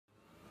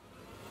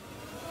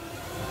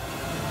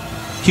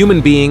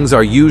Human beings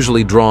are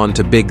usually drawn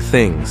to big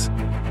things.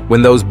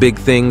 When those big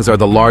things are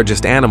the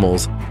largest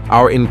animals,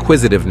 our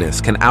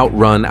inquisitiveness can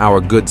outrun our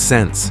good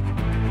sense.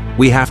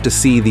 We have to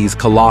see these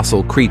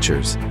colossal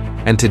creatures,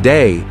 and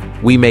today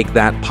we make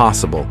that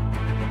possible.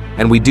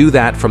 And we do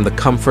that from the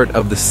comfort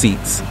of the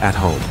seats at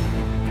home.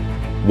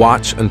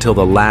 Watch until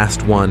the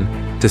last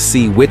one to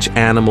see which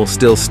animal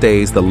still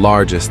stays the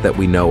largest that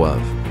we know of.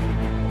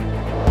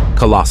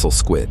 Colossal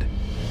squid.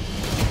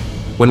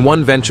 When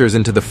one ventures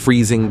into the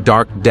freezing,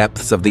 dark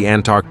depths of the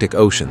Antarctic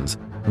oceans,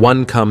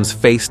 one comes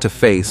face to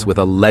face with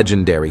a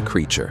legendary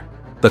creature,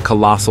 the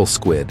colossal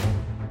squid.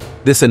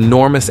 This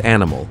enormous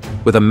animal,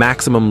 with a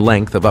maximum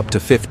length of up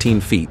to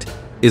 15 feet,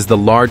 is the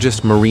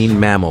largest marine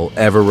mammal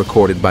ever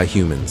recorded by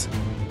humans.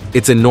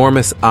 Its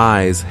enormous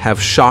eyes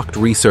have shocked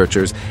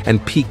researchers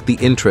and piqued the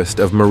interest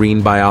of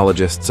marine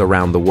biologists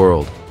around the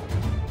world.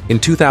 In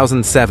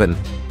 2007,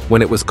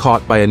 when it was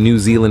caught by a New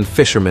Zealand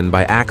fisherman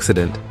by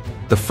accident,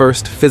 the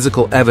first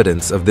physical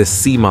evidence of this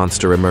sea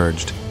monster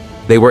emerged.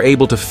 They were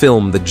able to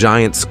film the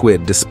giant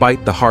squid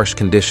despite the harsh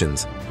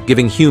conditions,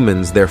 giving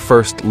humans their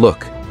first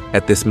look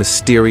at this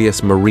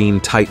mysterious marine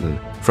titan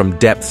from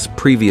depths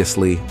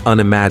previously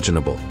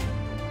unimaginable.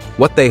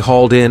 What they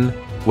hauled in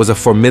was a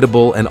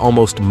formidable and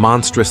almost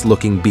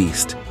monstrous-looking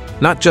beast.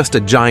 Not just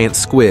a giant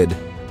squid,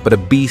 but a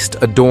beast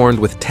adorned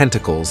with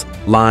tentacles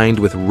lined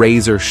with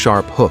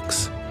razor-sharp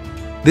hooks.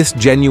 This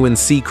genuine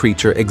sea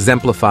creature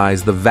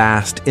exemplifies the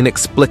vast,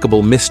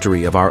 inexplicable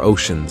mystery of our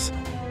oceans.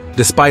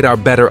 Despite our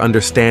better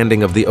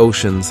understanding of the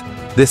oceans,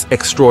 this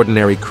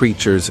extraordinary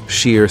creature's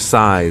sheer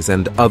size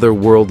and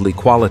otherworldly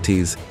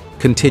qualities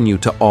continue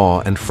to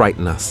awe and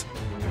frighten us.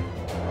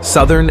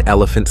 Southern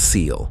elephant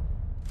seal.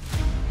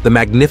 The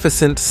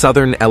magnificent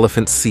southern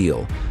elephant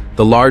seal,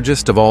 the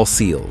largest of all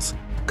seals,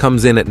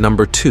 comes in at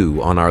number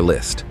 2 on our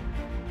list.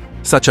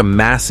 Such a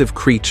massive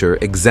creature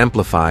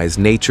exemplifies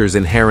nature's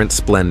inherent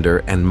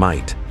splendor and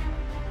might.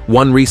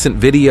 One recent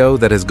video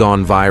that has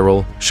gone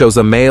viral shows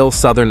a male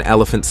southern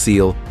elephant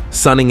seal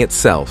sunning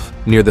itself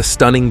near the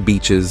stunning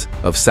beaches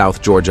of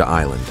South Georgia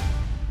Island.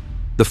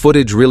 The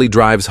footage really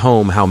drives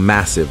home how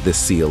massive this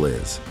seal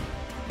is.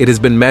 It has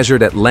been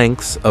measured at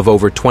lengths of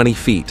over 20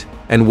 feet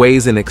and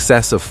weighs in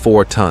excess of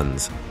 4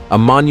 tons, a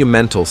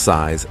monumental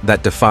size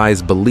that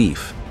defies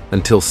belief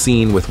until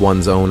seen with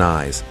one's own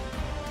eyes.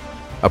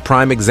 A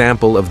prime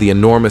example of the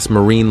enormous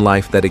marine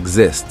life that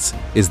exists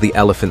is the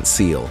elephant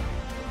seal.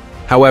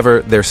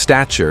 However, their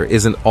stature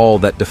isn't all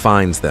that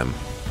defines them.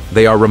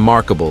 They are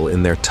remarkable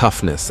in their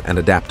toughness and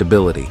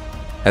adaptability,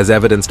 as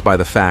evidenced by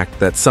the fact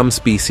that some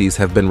species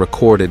have been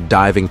recorded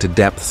diving to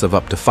depths of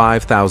up to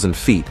 5,000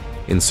 feet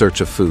in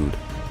search of food.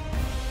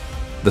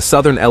 The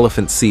southern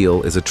elephant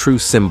seal is a true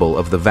symbol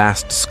of the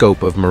vast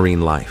scope of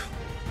marine life.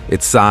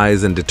 Its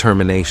size and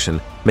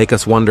determination make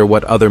us wonder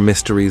what other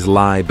mysteries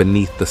lie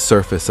beneath the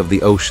surface of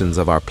the oceans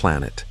of our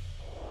planet.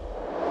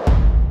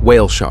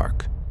 Whale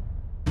shark.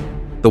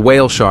 The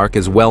whale shark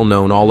is well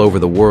known all over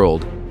the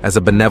world as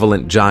a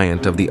benevolent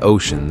giant of the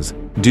oceans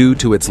due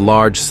to its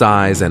large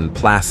size and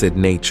placid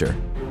nature.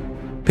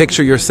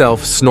 Picture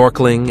yourself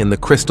snorkeling in the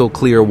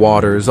crystal-clear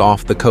waters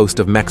off the coast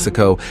of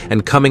Mexico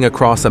and coming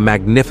across a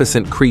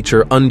magnificent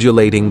creature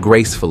undulating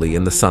gracefully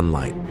in the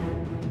sunlight.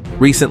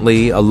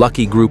 Recently, a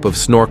lucky group of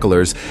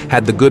snorkelers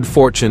had the good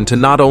fortune to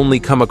not only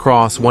come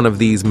across one of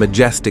these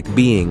majestic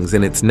beings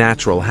in its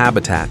natural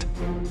habitat,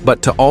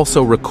 but to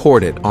also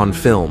record it on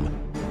film.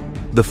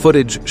 The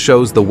footage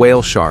shows the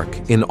whale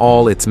shark in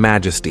all its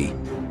majesty,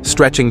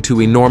 stretching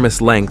to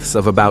enormous lengths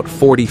of about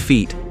 40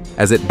 feet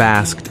as it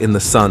basked in the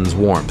sun's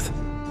warmth.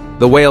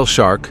 The whale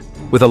shark,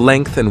 with a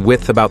length and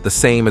width about the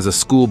same as a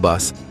school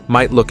bus,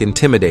 might look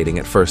intimidating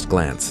at first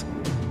glance.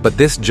 But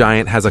this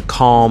giant has a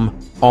calm,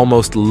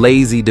 almost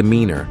lazy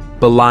demeanor,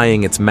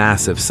 belying its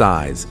massive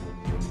size.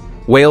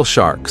 Whale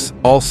sharks,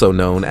 also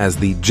known as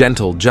the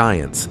gentle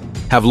giants,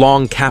 have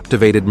long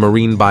captivated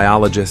marine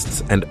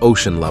biologists and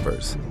ocean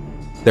lovers.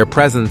 Their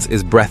presence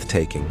is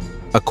breathtaking,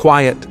 a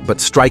quiet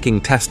but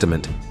striking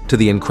testament to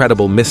the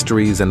incredible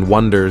mysteries and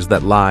wonders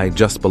that lie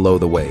just below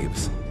the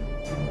waves.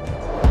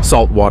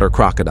 Saltwater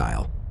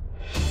crocodile.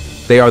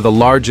 They are the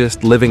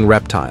largest living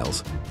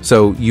reptiles,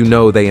 so you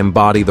know they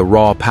embody the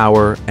raw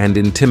power and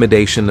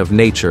intimidation of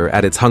nature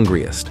at its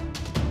hungriest.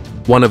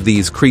 One of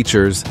these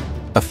creatures,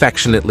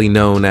 affectionately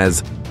known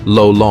as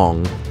Lo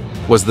Long,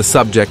 was the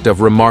subject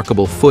of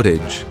remarkable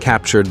footage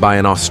captured by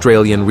an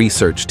Australian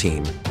research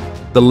team.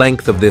 The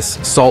length of this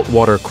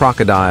saltwater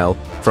crocodile,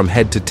 from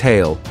head to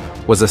tail,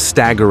 was a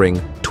staggering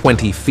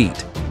 20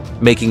 feet,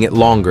 making it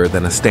longer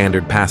than a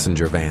standard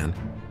passenger van.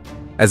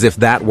 As if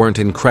that weren't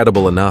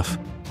incredible enough,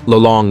 Lo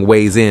Long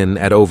weighs in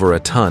at over a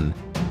ton,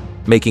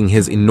 making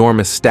his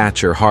enormous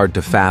stature hard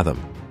to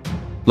fathom.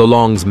 Lo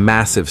Long's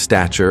massive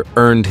stature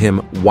earned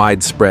him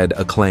widespread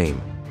acclaim.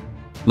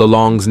 Lo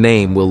Long's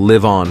name will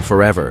live on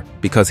forever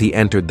because he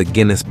entered the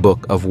Guinness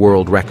Book of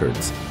World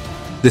Records.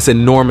 This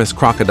enormous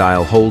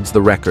crocodile holds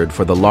the record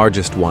for the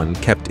largest one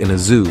kept in a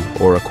zoo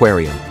or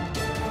aquarium.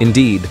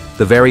 Indeed,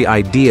 the very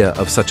idea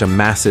of such a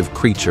massive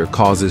creature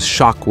causes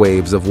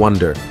shockwaves of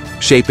wonder,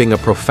 shaping a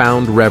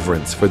profound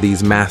reverence for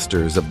these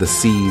masters of the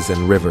seas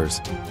and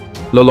rivers.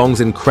 Lolong's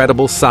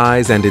incredible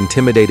size and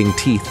intimidating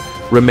teeth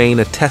remain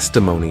a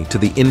testimony to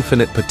the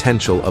infinite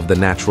potential of the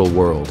natural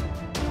world.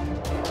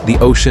 The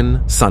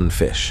ocean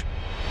sunfish.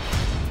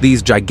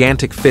 These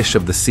gigantic fish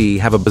of the sea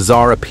have a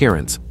bizarre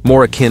appearance,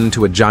 more akin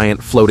to a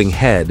giant floating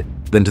head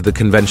than to the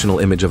conventional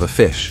image of a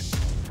fish.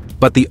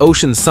 But the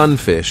ocean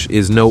sunfish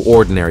is no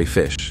ordinary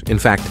fish. In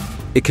fact,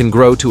 it can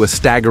grow to a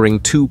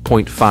staggering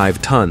 2.5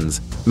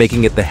 tons,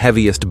 making it the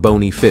heaviest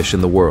bony fish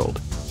in the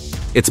world.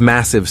 Its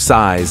massive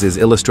size is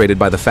illustrated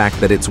by the fact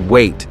that its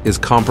weight is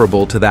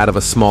comparable to that of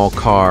a small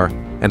car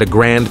and a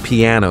grand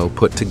piano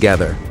put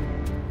together.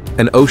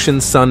 An ocean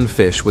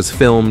sunfish was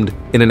filmed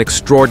in an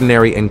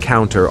extraordinary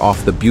encounter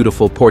off the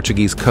beautiful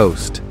Portuguese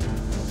coast.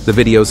 The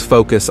video's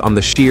focus on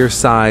the sheer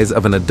size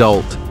of an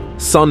adult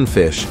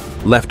sunfish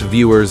left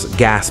viewers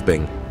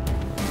gasping.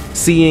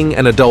 Seeing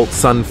an adult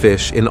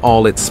sunfish in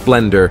all its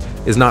splendor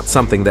is not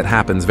something that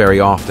happens very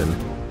often,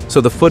 so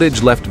the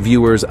footage left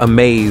viewers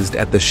amazed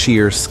at the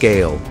sheer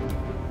scale.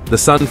 The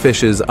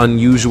sunfish's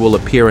unusual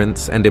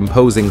appearance and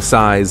imposing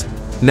size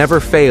never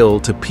fail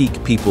to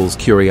pique people's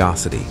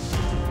curiosity.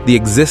 The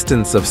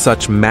existence of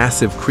such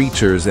massive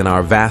creatures in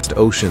our vast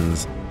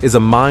oceans is a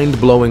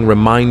mind-blowing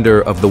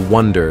reminder of the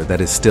wonder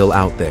that is still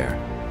out there.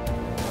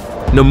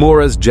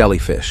 Nomura's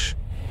jellyfish.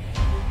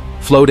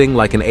 Floating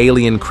like an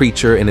alien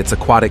creature in its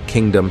aquatic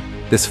kingdom,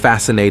 this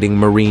fascinating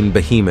marine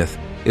behemoth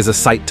is a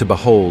sight to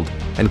behold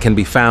and can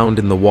be found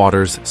in the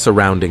waters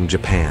surrounding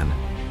Japan.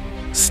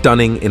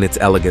 Stunning in its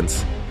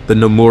elegance, the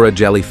Nomura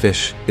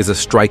jellyfish is a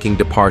striking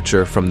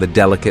departure from the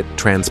delicate,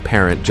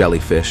 transparent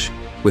jellyfish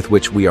with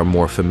which we are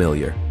more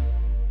familiar.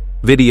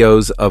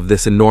 Videos of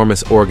this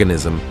enormous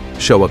organism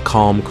show a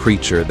calm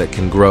creature that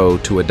can grow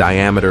to a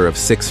diameter of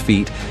 6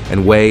 feet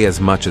and weigh as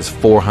much as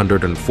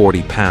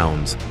 440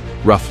 pounds,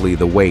 roughly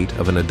the weight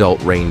of an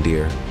adult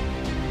reindeer.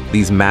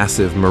 These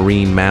massive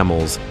marine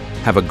mammals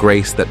have a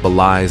grace that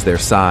belies their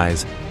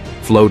size,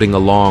 floating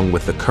along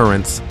with the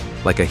currents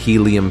like a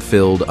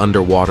helium-filled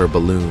underwater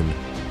balloon.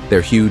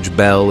 Their huge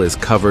bell is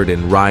covered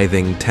in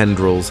writhing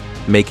tendrils,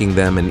 making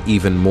them an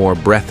even more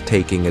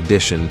breathtaking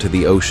addition to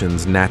the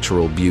ocean's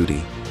natural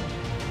beauty.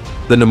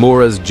 The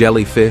Nomura's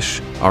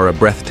jellyfish are a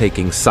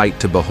breathtaking sight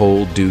to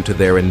behold due to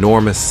their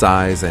enormous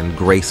size and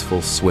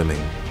graceful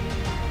swimming.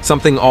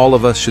 Something all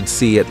of us should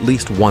see at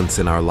least once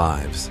in our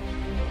lives.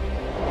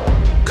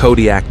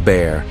 Kodiak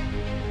bear.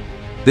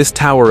 This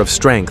tower of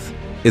strength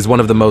is one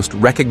of the most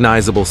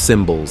recognizable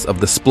symbols of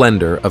the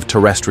splendor of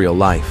terrestrial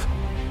life.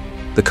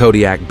 The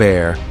Kodiak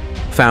bear,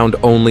 found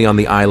only on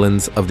the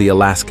islands of the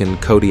Alaskan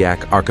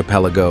Kodiak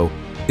archipelago,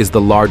 is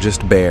the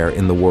largest bear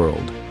in the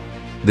world.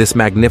 This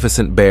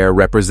magnificent bear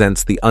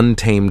represents the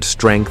untamed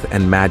strength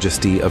and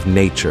majesty of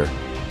nature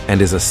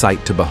and is a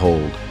sight to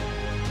behold.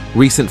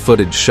 Recent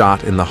footage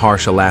shot in the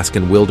harsh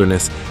Alaskan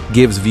wilderness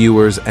gives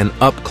viewers an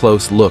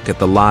up-close look at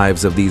the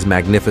lives of these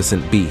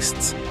magnificent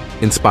beasts,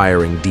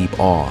 inspiring deep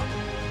awe.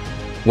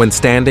 When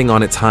standing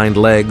on its hind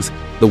legs,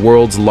 the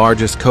world's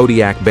largest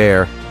Kodiak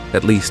bear,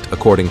 at least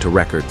according to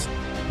records,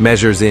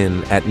 measures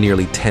in at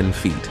nearly 10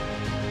 feet.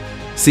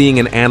 Seeing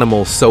an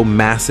animal so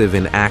massive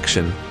in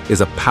action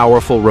is a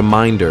powerful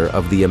reminder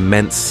of the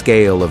immense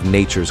scale of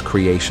nature's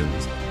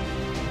creations.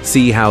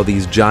 See how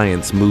these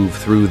giants move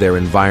through their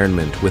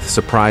environment with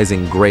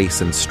surprising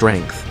grace and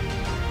strength.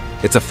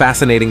 It's a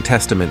fascinating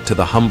testament to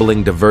the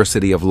humbling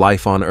diversity of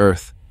life on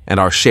Earth and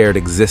our shared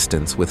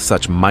existence with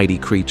such mighty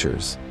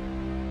creatures.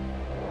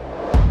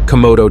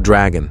 Komodo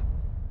dragon.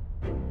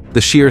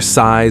 The sheer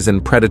size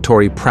and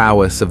predatory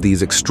prowess of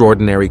these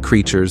extraordinary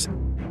creatures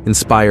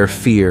inspire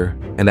fear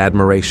and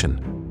admiration.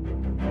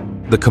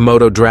 The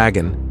Komodo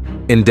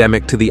dragon,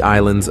 endemic to the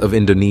islands of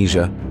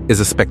Indonesia, is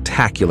a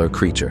spectacular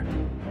creature.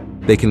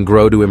 They can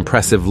grow to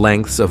impressive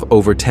lengths of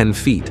over 10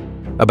 feet,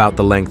 about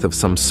the length of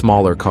some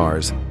smaller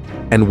cars,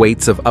 and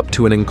weights of up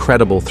to an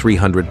incredible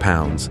 300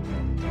 pounds,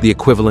 the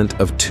equivalent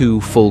of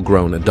 2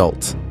 full-grown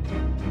adults.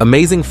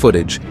 Amazing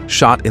footage,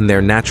 shot in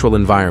their natural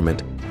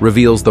environment,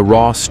 reveals the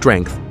raw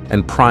strength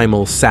and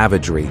primal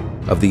savagery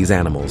of these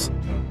animals.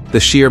 The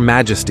sheer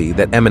majesty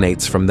that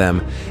emanates from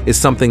them is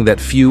something that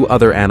few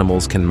other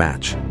animals can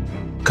match.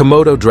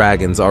 Komodo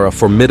dragons are a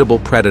formidable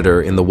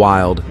predator in the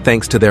wild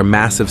thanks to their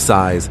massive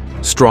size,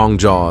 strong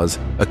jaws,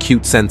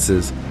 acute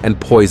senses, and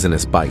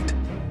poisonous bite.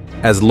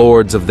 As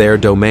lords of their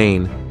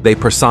domain, they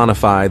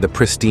personify the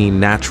pristine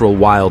natural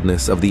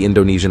wildness of the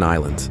Indonesian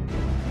islands.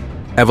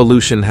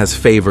 Evolution has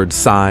favored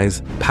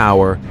size,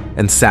 power,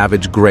 and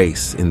savage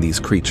grace in these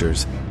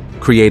creatures,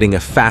 creating a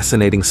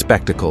fascinating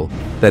spectacle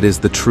that is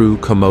the true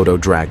Komodo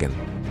dragon.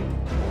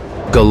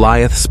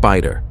 Goliath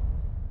spider.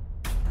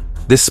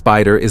 This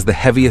spider is the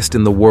heaviest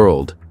in the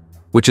world,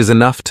 which is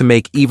enough to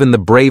make even the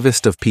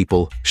bravest of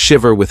people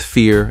shiver with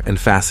fear and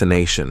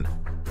fascination.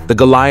 The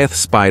Goliath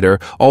spider,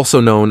 also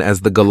known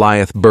as the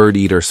Goliath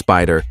bird-eater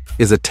spider,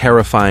 is a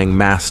terrifying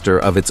master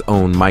of its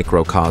own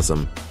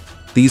microcosm.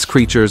 These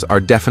creatures are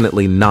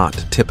definitely not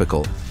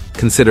typical.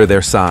 Consider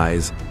their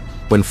size.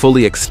 When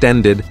fully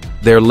extended,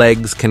 their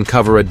legs can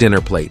cover a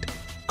dinner plate,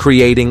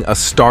 creating a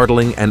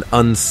startling and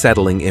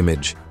unsettling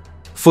image.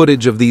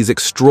 Footage of these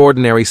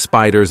extraordinary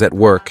spiders at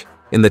work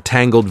in the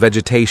tangled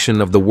vegetation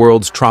of the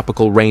world's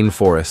tropical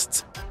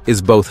rainforests is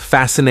both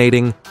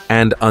fascinating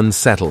and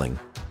unsettling.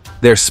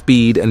 Their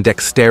speed and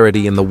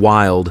dexterity in the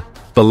wild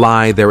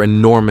belie their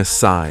enormous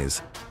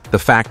size. The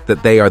fact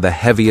that they are the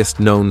heaviest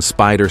known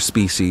spider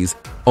species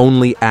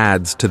only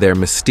adds to their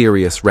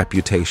mysterious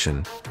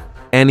reputation.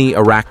 Any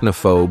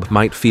arachnophobe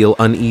might feel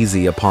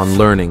uneasy upon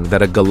learning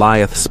that a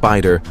Goliath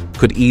spider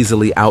could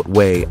easily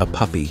outweigh a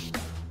puppy.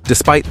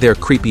 Despite their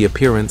creepy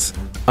appearance,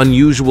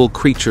 unusual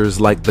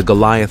creatures like the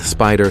Goliath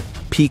spider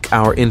pique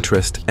our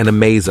interest and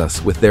amaze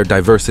us with their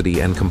diversity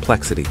and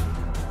complexity.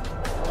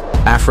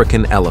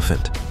 African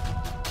elephant.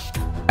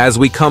 As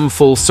we come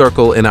full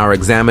circle in our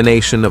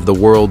examination of the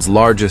world's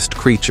largest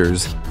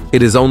creatures,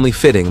 it is only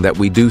fitting that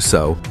we do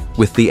so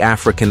with the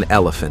African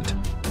elephant,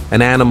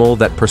 an animal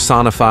that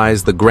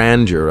personifies the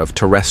grandeur of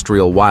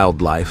terrestrial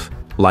wildlife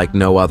like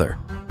no other.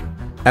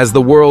 As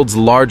the world's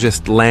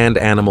largest land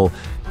animal,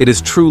 it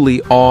is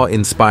truly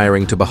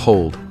awe-inspiring to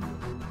behold.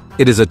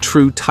 It is a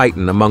true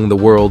titan among the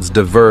world's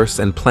diverse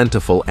and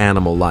plentiful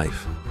animal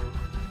life.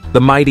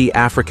 The mighty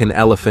African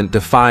elephant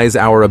defies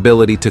our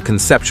ability to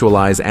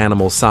conceptualize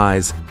animal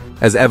size,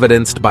 as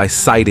evidenced by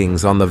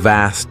sightings on the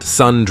vast,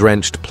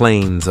 sun-drenched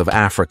plains of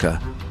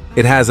Africa.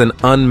 It has an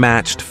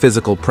unmatched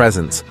physical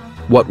presence,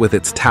 what with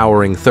its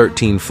towering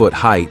 13-foot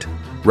height,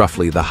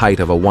 roughly the height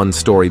of a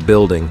one-story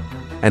building,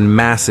 and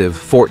massive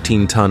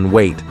 14-ton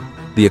weight,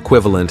 the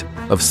equivalent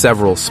of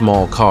several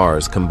small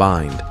cars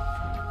combined.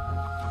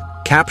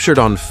 Captured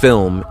on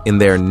film in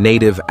their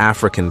native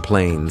African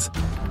plains,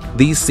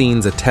 these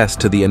scenes attest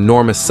to the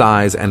enormous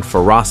size and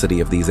ferocity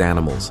of these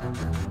animals.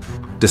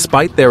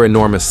 Despite their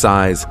enormous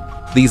size,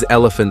 these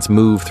elephants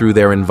move through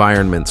their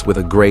environments with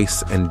a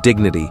grace and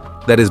dignity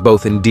that is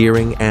both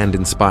endearing and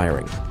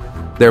inspiring.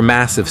 Their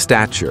massive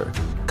stature,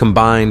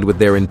 combined with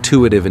their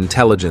intuitive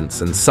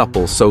intelligence and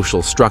supple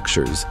social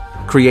structures,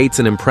 creates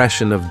an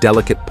impression of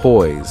delicate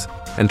poise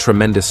and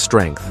tremendous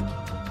strength.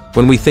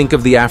 When we think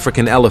of the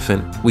African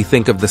elephant, we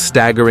think of the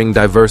staggering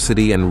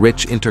diversity and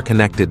rich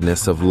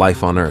interconnectedness of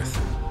life on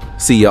Earth.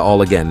 See ya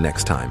all again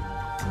next time.